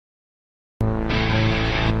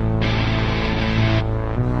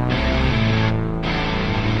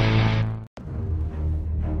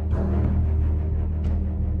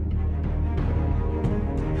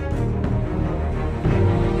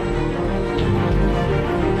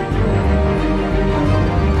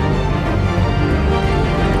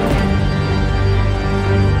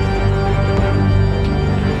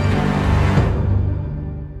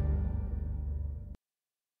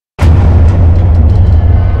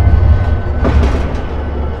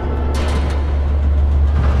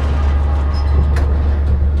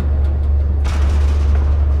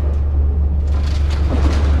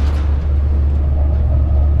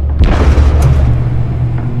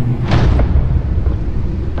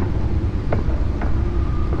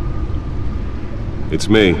It's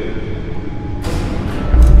me.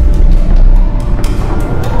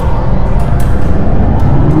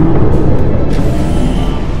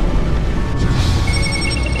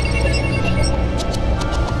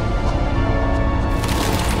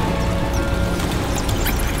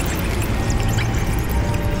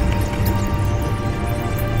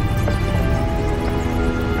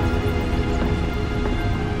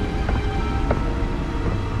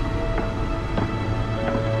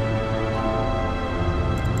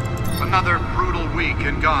 Another brutal week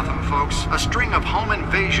in Gotham, folks. A string of home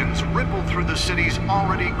invasions rippled through the city's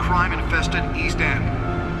already crime-infested East End.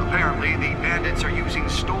 Apparently, the bandits are using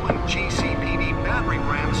stolen GCPD battering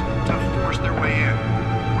rams to force their way in,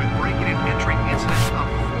 with breaking and entering incidents up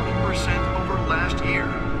 40% over last year.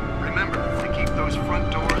 Remember to keep those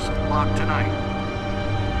front doors locked tonight.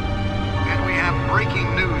 And we have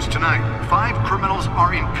breaking news tonight. 5 criminals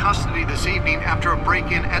are in custody this evening after a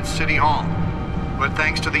break-in at City Hall. But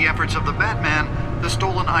thanks to the efforts of the Batman, the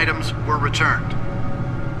stolen items were returned.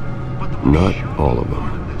 Not all of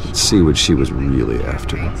them. Let's see what she was really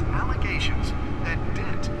after. Allegations that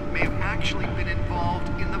Dent may have actually been involved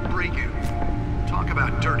in the break-in. Talk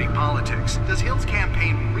about dirty politics. Does Hill's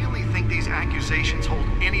campaign really think these accusations hold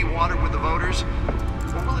any water with the voters?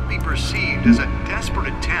 Or will it be perceived as a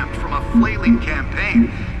desperate attempt from a flailing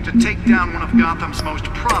campaign to take down one of Gotham's most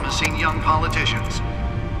promising young politicians?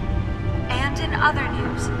 And in other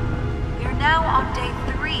news, we are now on day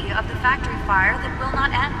 3 of the factory fire that will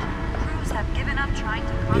not end. Crews have given up trying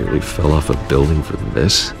to contact... Nearly fell off a building for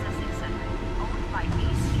this? Owned by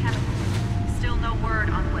Ace Chemicals. Still no word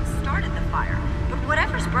on what started the fire, but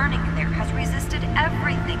whatever's burning in there has resisted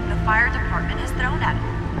everything the fire department has thrown at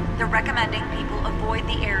it. They're recommending people avoid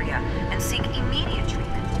the area and seek immediate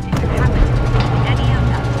treatment if you happen to be any of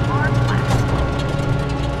that hard blast.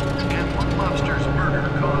 And one lobster's murder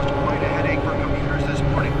caused quite a headache for commuters this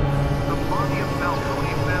morning. The body of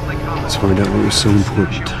Falcone family company... Let's find out what was so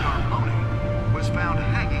important. ...was found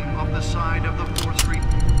hanging off the side of the 4th Street...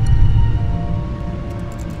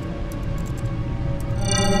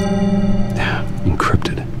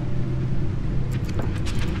 Encrypted.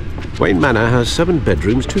 Wayne Manor has 7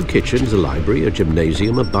 bedrooms, 2 kitchens, a library, a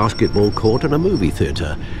gymnasium, a basketball court, and a movie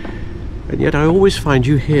theater. And yet I always find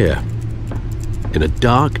you here, in a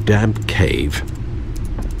dark, damp cave,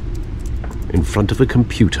 in front of a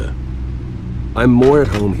computer. I'm more at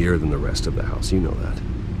home here than the rest of the house, you know that.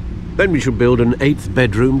 Then we should build an 8th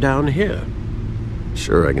bedroom down here.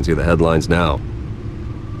 Sure, I can see the headlines now.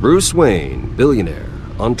 Bruce Wayne, billionaire,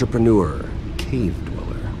 entrepreneur, cave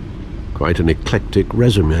dweller. Quite an eclectic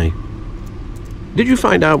resume. Did you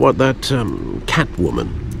find out what that,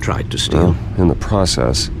 Catwoman tried to steal? Well, in the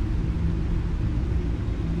process.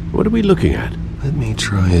 What are we looking at? Let me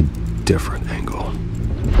try a different angle.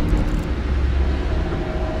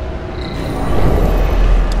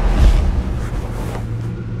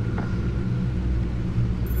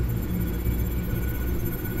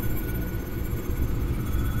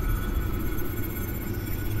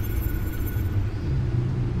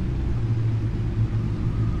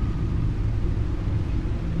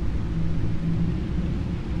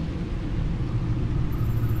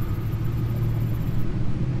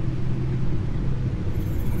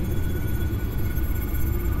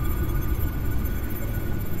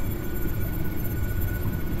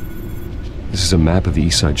 This is a map of the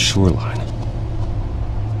East Side shoreline.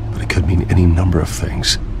 But it could mean any number of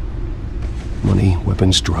things. Money,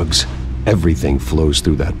 weapons, drugs, everything flows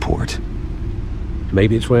through that port.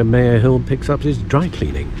 Maybe it's where Mayor Hill picks up his dry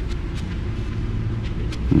cleaning.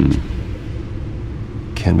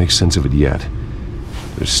 Can't make sense of it yet.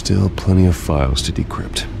 There's still plenty of files to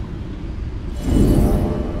decrypt.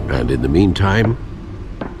 And in the meantime,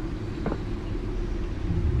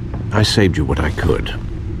 I saved you what I could.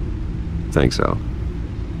 Thanks, Al.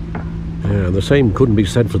 Yeah, the same couldn't be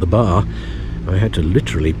said for the bar. I had to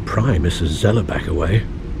literally pry Mrs. Zellerback away.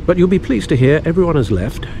 But you'll be pleased to hear everyone has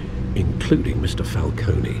left, including Mr.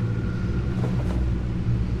 Falcone.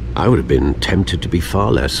 I would have been tempted to be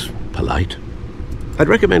far less polite. I'd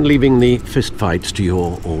recommend leaving the fistfights to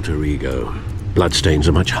your alter ego. Bloodstains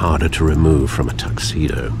are much harder to remove from a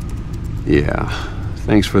tuxedo. Yeah,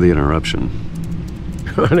 thanks for the interruption.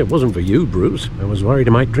 And it wasn't for you, Bruce. I was worried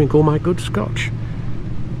I might drink all my good scotch.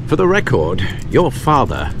 For the record, your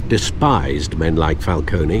father despised men like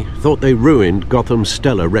Falcone, thought they ruined Gotham's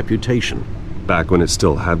stellar reputation. Back when it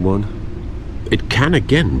still had one? It can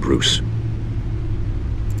again, Bruce.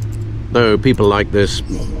 Though people like this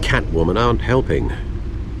Catwoman aren't helping.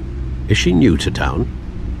 Is she new to town?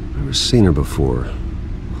 Never seen her before.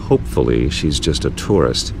 Hopefully, she's just a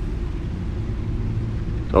tourist.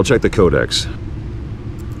 I'll check the codex.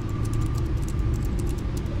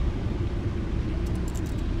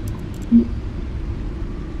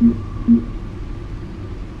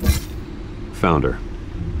 Found her.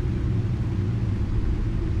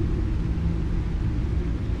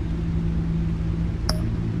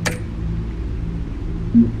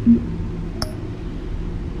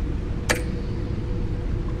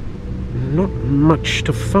 Not much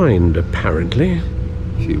to find, apparently.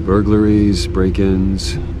 Few burglaries,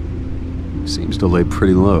 break-ins. Seems to lay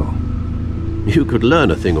pretty low. You could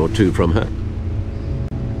learn a thing or two from her.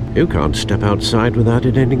 You can't step outside without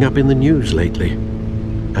it ending up in the news lately.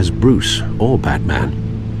 As Bruce or Batman.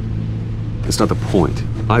 That's not the point.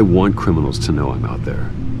 I want criminals to know I'm out there.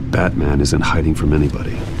 Batman isn't hiding from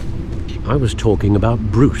anybody. I was talking about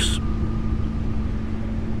Bruce.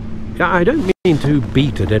 I don't mean to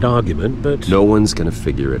beat a dead argument, but... No one's gonna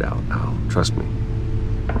figure it out, Al. Trust me.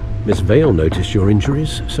 Miss Vale noticed your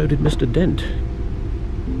injuries, so did Mr. Dent.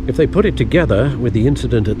 If they put it together with the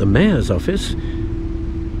incident at the mayor's office,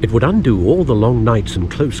 it would undo all the long nights and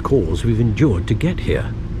close calls we've endured to get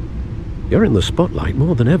here. You're in the spotlight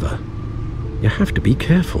more than ever. You have to be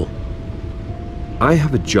careful. I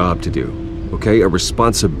have a job to do, okay? A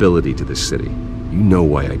responsibility to this city. You know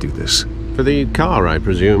why I do this. For the car, I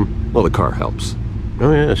presume. Well, the car helps.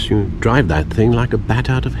 Oh yes, you drive that thing like a bat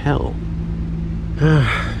out of hell.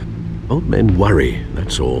 Old men worry,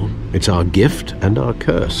 that's all. It's our gift and our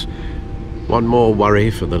curse. One more worry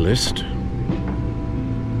for the list.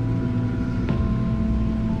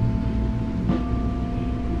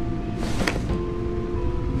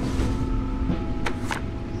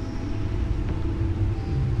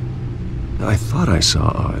 I thought I saw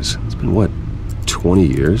Oz. It's been, what, 20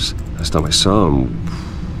 years? Last time I saw him,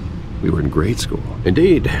 we were in grade school.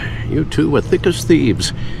 Indeed, you two were thick as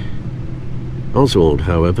thieves. Oswald,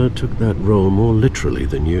 however, took that role more literally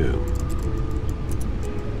than you.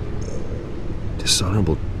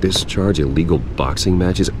 Dishonorable discharge, illegal boxing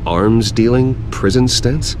matches, arms dealing, prison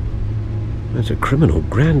stints? That's a criminal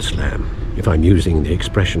grand slam, if I'm using the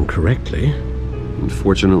expression correctly.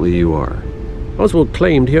 Unfortunately, you are. Oswald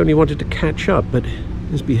claimed he only wanted to catch up, but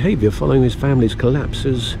his behavior following his family's collapse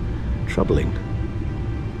is troubling.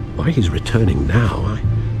 Why he's returning now, I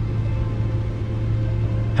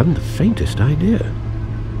haven't the faintest idea.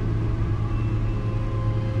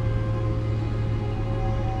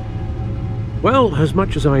 Well, as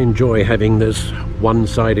much as I enjoy having this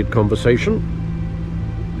one-sided conversation,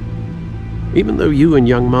 even though you and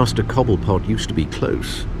young Master Cobblepot used to be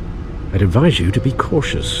close, I'd advise you to be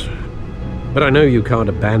cautious. But I know you can't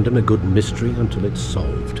abandon a good mystery until it's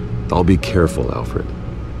solved. I'll be careful, Alfred.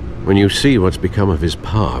 When you see what's become of his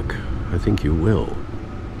park, I think you will.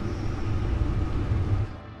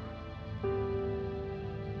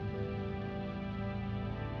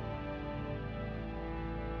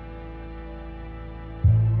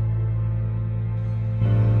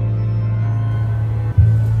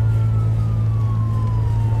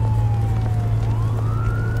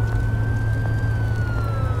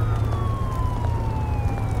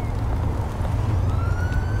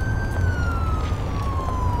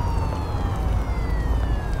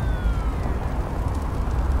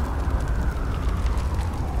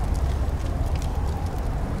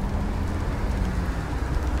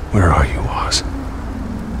 Where are you, Oz?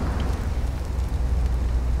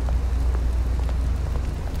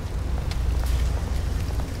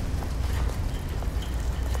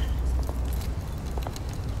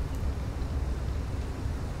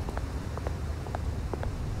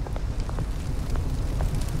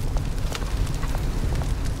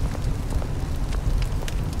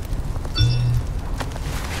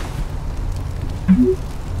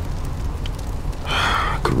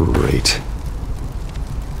 Great.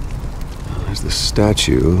 There's the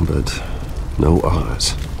statue, but no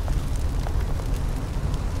Oz.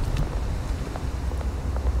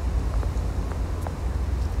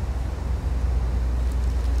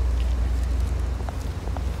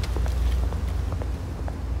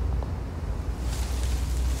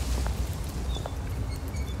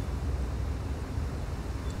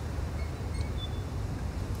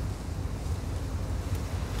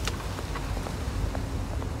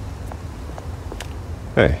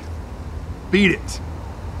 Hey. Beat it.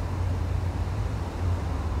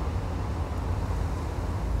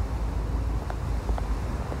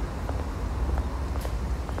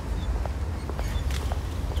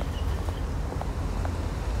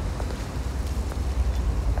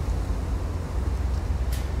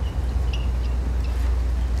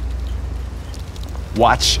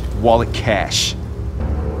 Watch wallet cash.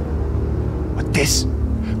 But this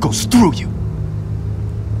goes through you.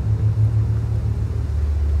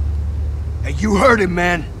 Hey, you heard him,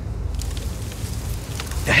 man.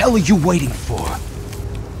 The hell are you waiting for?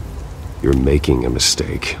 You're making a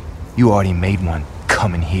mistake. You already made one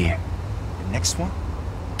coming here. next one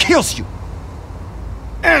kills you.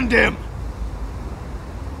 And him.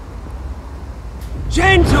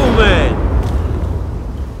 Gentlemen!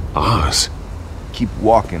 Oz. Keep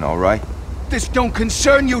walking, all right? This don't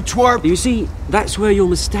concern you, twerp! You see, that's where you're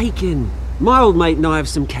mistaken. My old mate and I have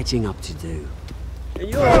some catching up to do. And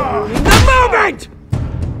you're ruining the moment!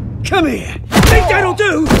 Come here! Think that'll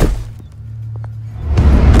do?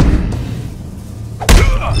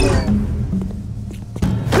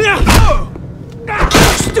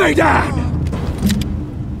 Stay down!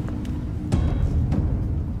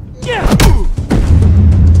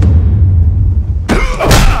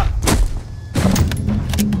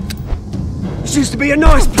 This used to be a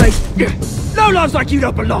nice place. No lives like you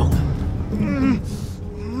don't belong.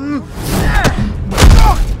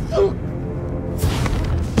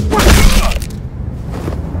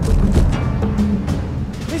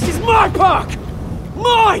 This is my park!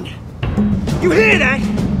 Mine! You hear that?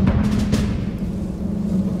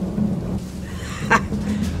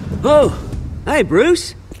 Oh, hey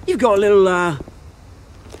Bruce. You've got a little,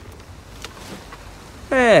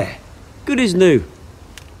 Yeah, good as new.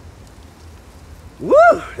 Woo!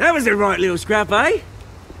 That was a right little scrap, eh?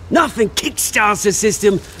 Nothing kickstarts the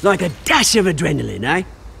system like a dash of adrenaline, eh?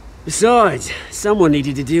 Besides, someone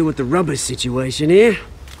needed to deal with the rubber situation here.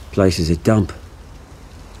 Place is a dump.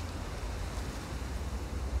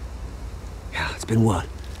 It's been what?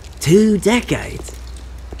 2 decades?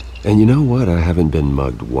 And you know what? I haven't been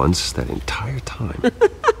mugged once that entire time.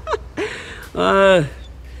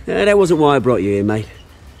 That wasn't why I brought you here, mate.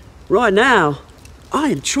 Right now, I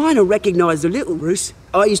am trying to recognize the little Bruce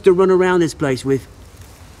I used to run around this place with.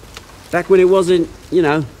 Back when it wasn't, you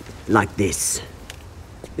know, like this.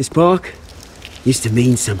 This park used to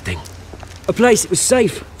mean something. A place that was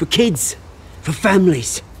safe for kids, for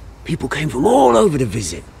families. People came from all over to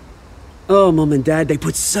visit. Oh, Mum and Dad, they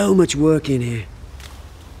put so much work in here.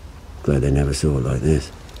 Glad they never saw it like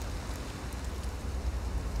this.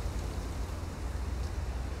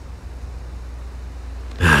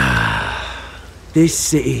 This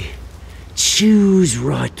city chews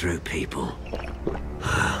right through people.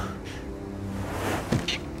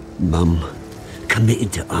 Mum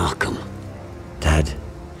committed to Arkham. Dad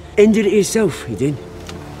ended it himself, he did.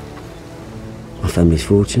 My family's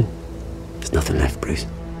fortune, there's nothing left, Bruce.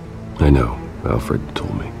 I know. Alfred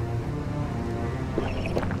told me.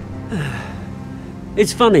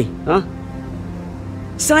 It's funny, huh?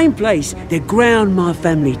 Same place that ground my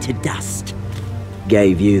family to dust.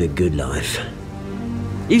 Gave you the good life.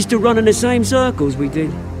 Used to run in the same circles we did.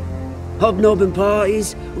 Hobnobbing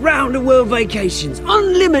parties, round-the-world vacations,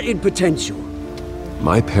 unlimited potential.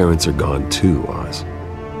 My parents are gone too, Oz.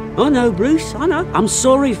 I know, Bruce, I know. I'm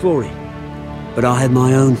sorry for it. But I had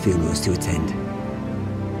my own funerals to attend.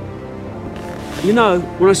 You know,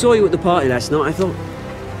 when I saw you at the party last night, I thought,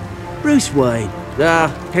 Bruce Wayne,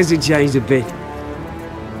 hasn't changed a bit.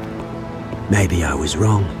 Maybe I was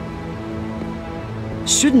wrong.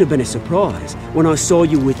 Shouldn't have been a surprise when I saw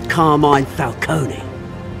you with Carmine Falcone.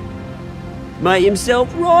 Made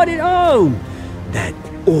himself right at home. That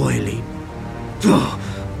oily...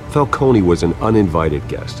 Falcone was an uninvited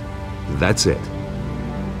guest. That's it.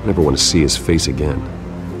 Never want to see his face again.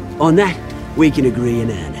 On that, we can agree in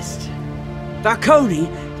earnest. Falcone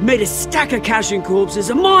made a stack of cash and corpses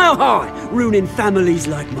a mile high, ruining families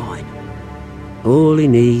like mine. All he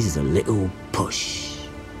needs is a little push.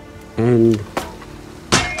 And...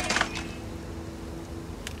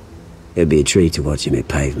 it'd be a treat to watch him hit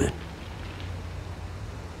pavement.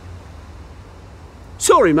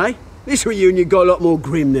 Sorry, mate. This reunion got a lot more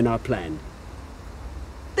grim than I planned.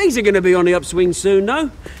 Things are gonna be on the upswing soon, though.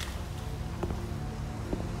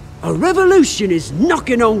 A revolution is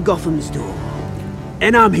knocking on Gotham's door.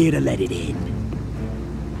 And I'm here to let it in.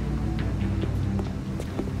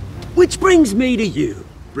 Which brings me to you,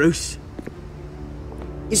 Bruce.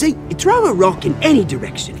 You see, you throw a rock in any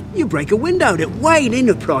direction, you break a window that Wayne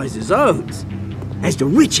Enterprises owns. As the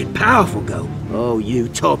rich and powerful go, oh, you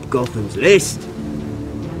top Gotham's list.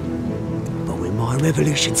 But when my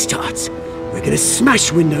revolution starts, we're gonna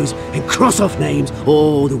smash windows and cross off names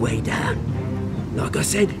all the way down. Like I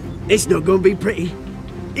said, it's not gonna be pretty.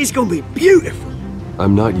 It's gonna be beautiful.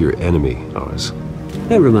 I'm not your enemy, Oz.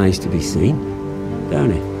 That remains to be seen,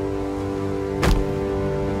 don't it?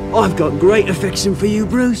 I've got great affection for you,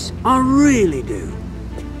 Bruce. I really do.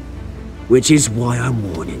 Which is why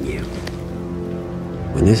I'm warning you.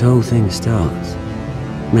 When this whole thing starts,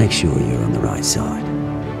 make sure you're on the right side.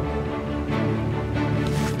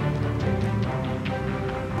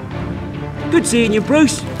 Good seeing you,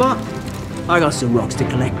 Bruce, but I got some rocks to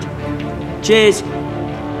collect. Cheers.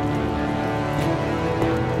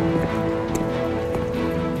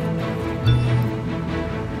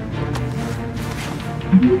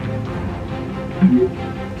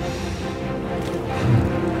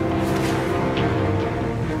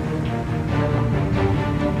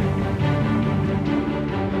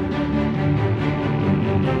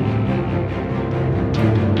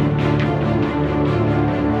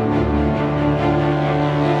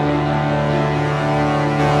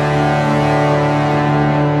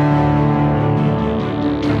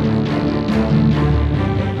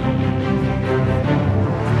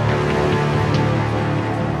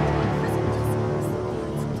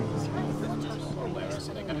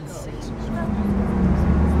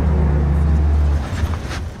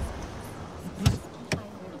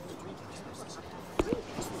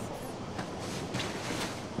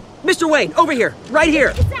 Mr. Wayne, over here, right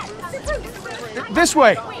here. This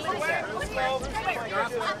way!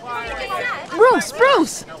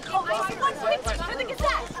 Bruce!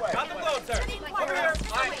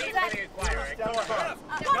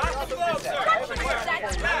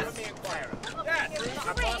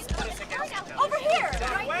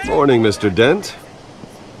 Morning, Mr. Dent.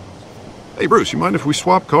 Hey, Bruce, you mind if we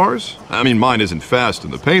swap cars? I mean, mine isn't fast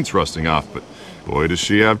and the paint's rusting off, but boy, does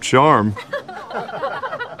she have charm.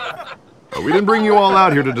 We didn't bring you all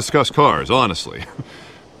out here to discuss cars, honestly.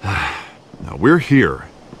 Now, we're here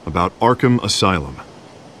about Arkham Asylum.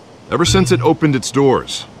 Ever since it opened its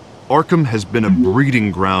doors, Arkham has been a breeding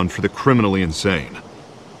ground for the criminally insane.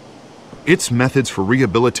 Its methods for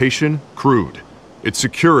rehabilitation, crude. Its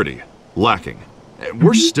security, lacking. And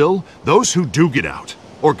worse still, those who do get out,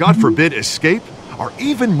 or God forbid escape, are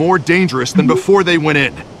even more dangerous than before they went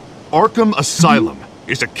in. Arkham Asylum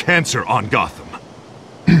is a cancer on Gotham.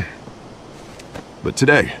 But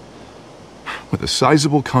today, with a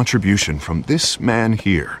sizable contribution from this man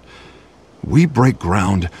here, we break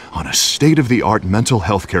ground on a state-of-the-art mental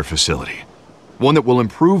health care facility. One that will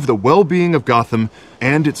improve the well-being of Gotham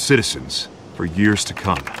and its citizens for years to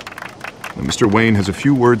come. Now, Mr. Wayne has a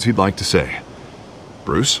few words he'd like to say.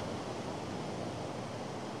 Bruce?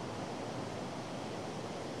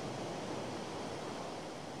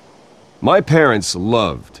 My parents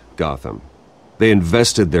loved Gotham. They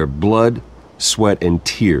invested their blood, sweat, and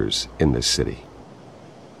tears in this city.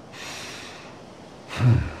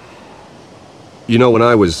 You know, when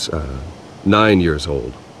I was 9 years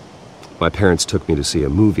old, my parents took me to see a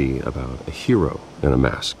movie about a hero in a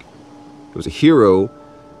mask. It was a hero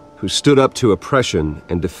who stood up to oppression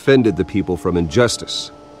and defended the people from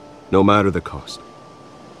injustice, no matter the cost.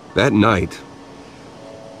 That night,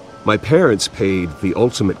 my parents paid the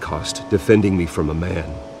ultimate cost defending me from a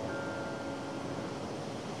man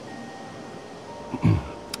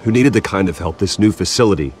who needed the kind of help this new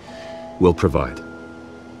facility will provide.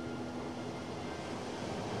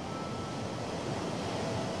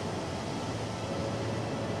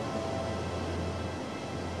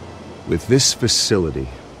 With this facility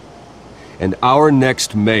and our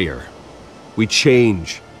next mayor, we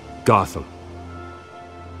change Gotham.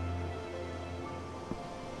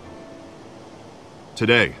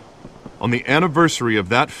 Today, on the anniversary of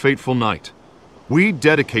that fateful night, we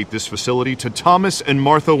dedicate this facility to Thomas and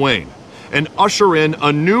Martha Wayne and usher in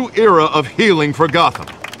a new era of healing for Gotham.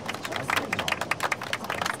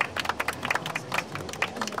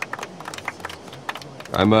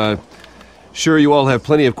 I'm sure you all have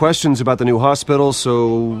plenty of questions about the new hospital,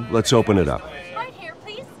 so let's open it up.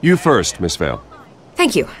 You first, Miss Vale.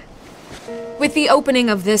 Thank you. With the opening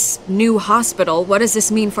of this new hospital, what does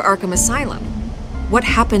this mean for Arkham Asylum? What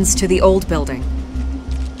happens to the old building?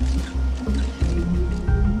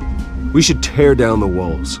 We should tear down the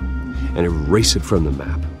walls and erase it from the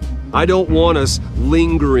map. I don't want us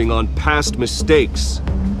lingering on past mistakes.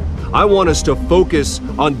 I want us to focus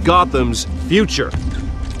on Gotham's future.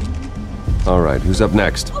 All right, who's up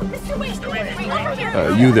next? Oh, Mr.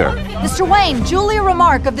 Wayne! You there. Mr. Wayne, Julia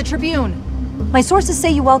Remark of the Tribune. My sources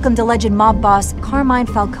say you welcomed alleged mob boss Carmine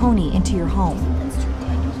Falcone into your home.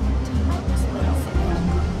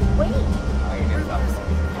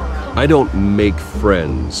 I don't make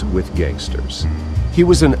friends with gangsters. He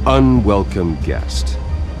was an unwelcome guest.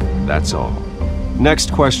 That's all.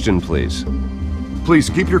 Next question, please. Please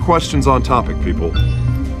keep your questions on topic, people.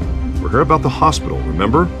 We're here about the hospital,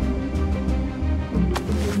 remember?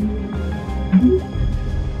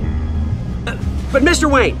 But Mr.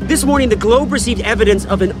 Wayne, this morning the Globe received evidence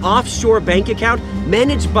of an offshore bank account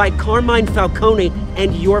managed by Carmine Falcone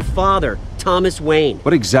and your father, Thomas Wayne.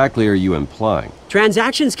 What exactly are you implying?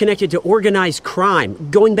 Transactions connected to organized crime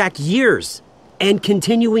going back years and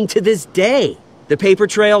continuing to this day. The paper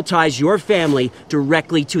trail ties your family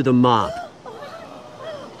directly to the mob.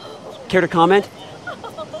 Care to comment?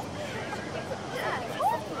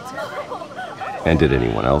 And did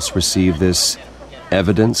anyone else receive this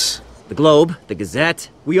evidence? The Globe, the Gazette,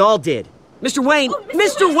 we all did. Mr. Wayne!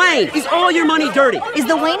 Mr. Wayne! Is all your money dirty? Is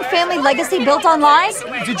the Wayne family legacy built on lies?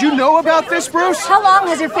 Did you know about this, Bruce? How long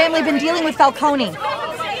has your family been dealing with Falcone?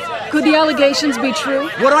 Could the allegations be true?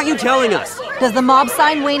 What aren't you telling us? Does the mob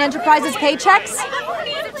sign Wayne Enterprises paychecks?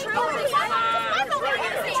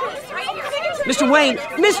 Mr. Wayne!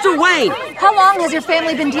 Mr. Wayne! How long has your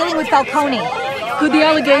family been dealing with Falcone? Could the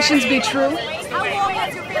allegations be true?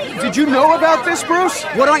 Did you know about this, Bruce?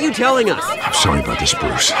 What aren't you telling us? I'm sorry about this,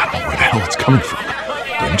 Bruce. I don't know where the hell it's coming from.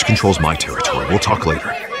 Damage control's my territory. We'll talk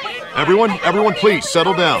later. Everyone, please,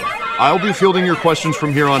 settle down. I'll be fielding your questions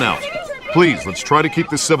from here on out. Please, let's try to keep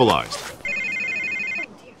this civilized.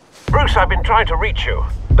 Bruce, I've been trying to reach you.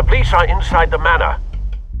 The police are inside the manor.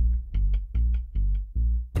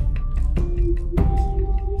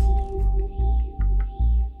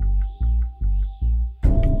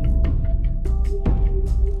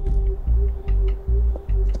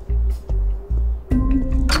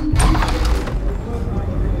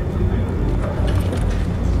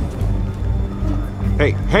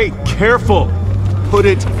 Hey, careful! Put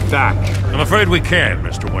it back. I'm afraid we can,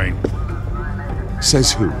 Mr. Wayne.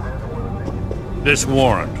 Says who? This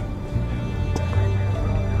warrant.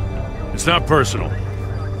 It's not personal.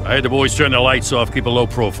 I had the boys turn the lights off, keep a low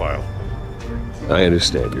profile. I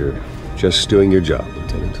understand. You're just doing your job,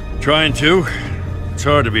 Lieutenant. Trying to. It's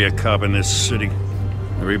hard to be a cop in this city.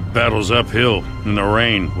 Every battle's uphill, in the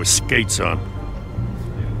rain, with skates on.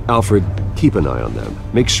 Alfred, keep an eye on them.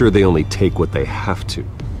 Make sure they only take what they have to.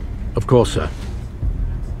 Of course, sir.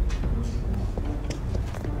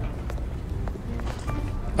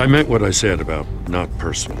 I meant what I said about not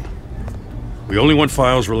personal. We only want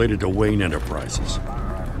files related to Wayne Enterprises.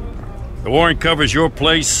 The warrant covers your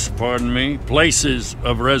place, pardon me, places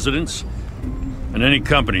of residence, and any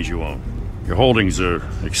companies you own. Your holdings are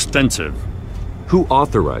extensive. Who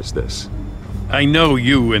authorized this? I know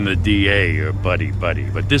you and the DA are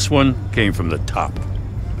buddy-buddy, but this one came from the top.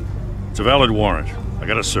 It's a valid warrant. I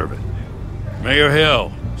gotta serve it. Mayor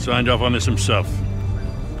Hill signed off on this himself.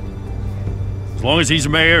 As long as he's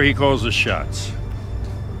mayor, he calls the shots.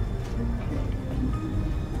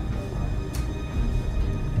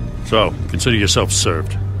 So, consider yourself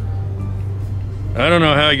served. I don't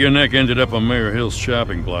know how your neck ended up on Mayor Hill's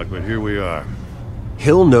chopping block, but here we are.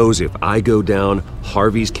 Hill knows if I go down,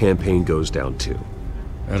 Harvey's campaign goes down too.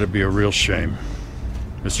 That'd be a real shame.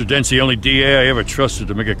 Mr. Dent's the only DA I ever trusted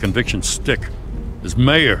to make a conviction stick. As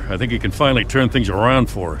mayor, I think he can finally turn things around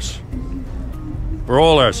for us. For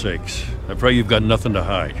all our sakes, I pray you've got nothing to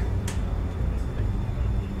hide.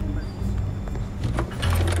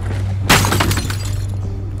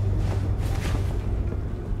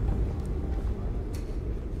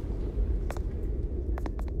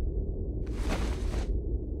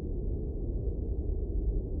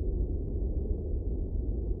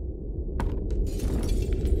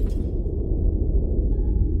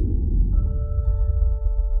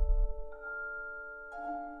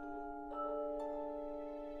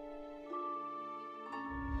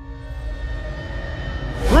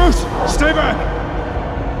 Stay back!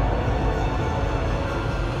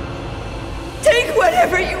 Take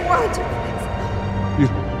whatever you want.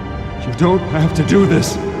 You don't have to do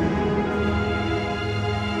this.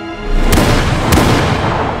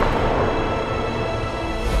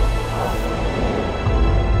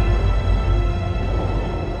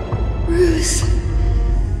 Bruce.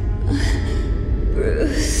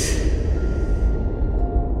 Bruce.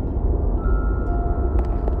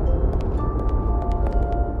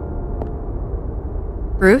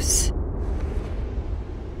 Bruce?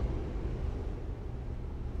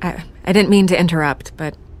 I didn't mean to interrupt,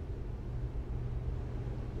 but...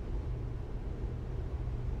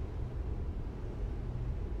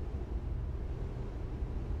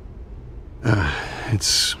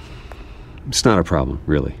 It's not a problem,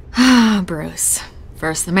 really. Ah, Bruce.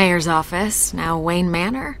 First the mayor's office, now Wayne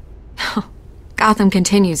Manor. Gotham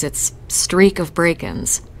continues its streak of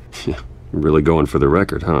break-ins. Yeah, really going for the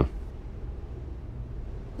record, huh?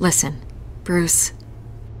 Listen, Bruce.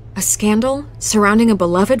 A scandal surrounding a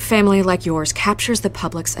beloved family like yours captures the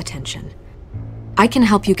public's attention. I can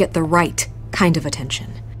help you get the right kind of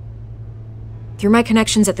attention. Through my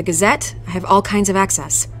connections at the Gazette, I have all kinds of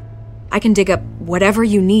access. I can dig up whatever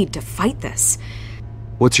you need to fight this.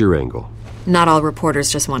 What's your angle? Not all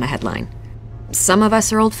reporters just want a headline. Some of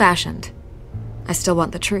us are old-fashioned. I still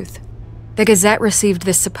want the truth. The Gazette received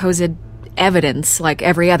this supposed evidence like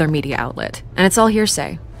every other media outlet, and it's all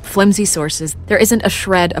hearsay. Flimsy sources. There isn't a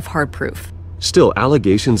shred of hard proof. Still,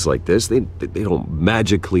 allegations like this, they don't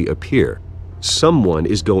magically appear. Someone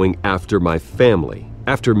is going after my family,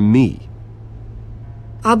 after me.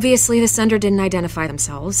 Obviously, the sender didn't identify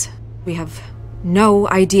themselves. We have no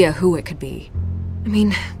idea who it could be. I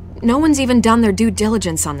mean, no one's even done their due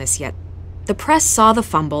diligence on this yet. The press saw the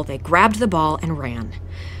fumble, they grabbed the ball and ran.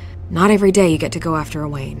 Not every day you get to go after a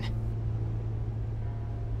Wayne.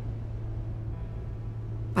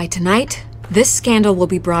 By tonight, this scandal will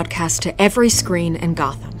be broadcast to every screen in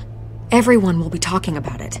Gotham. Everyone will be talking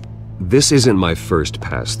about it. This isn't my first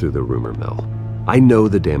pass through the rumor mill. I know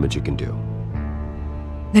the damage it can do.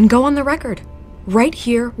 Then go on the record. Right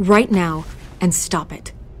here, right now, and stop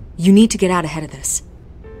it. You need to get out ahead of this.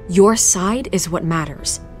 Your side is what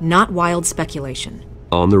matters, not wild speculation.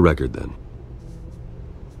 On the record, then.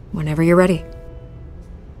 Whenever you're ready.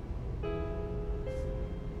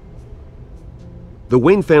 The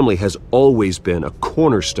Wayne family has always been a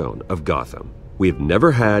cornerstone of Gotham. We have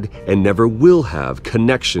never had and never will have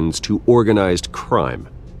connections to organized crime.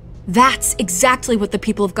 That's exactly what the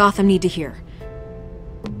people of Gotham need to hear.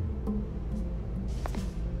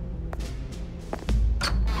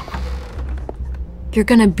 You're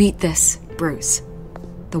gonna beat this, Bruce.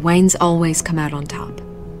 The Waynes always come out on top.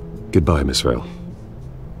 Goodbye, Miss Vale.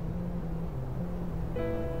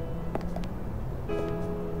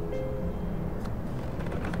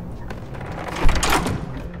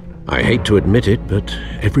 I hate to admit it, but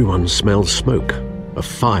everyone smells smoke. A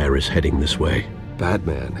fire is heading this way.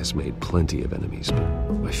 Batman has made plenty of enemies,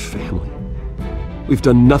 but my family... We've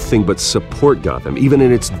done nothing but support Gotham, even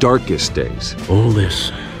in its darkest days. All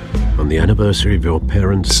this on the anniversary of your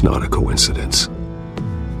parents'... It's not a coincidence.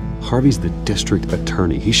 Harvey's the district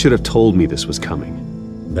attorney. He should have told me this was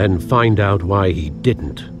coming. Then find out why he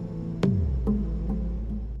didn't.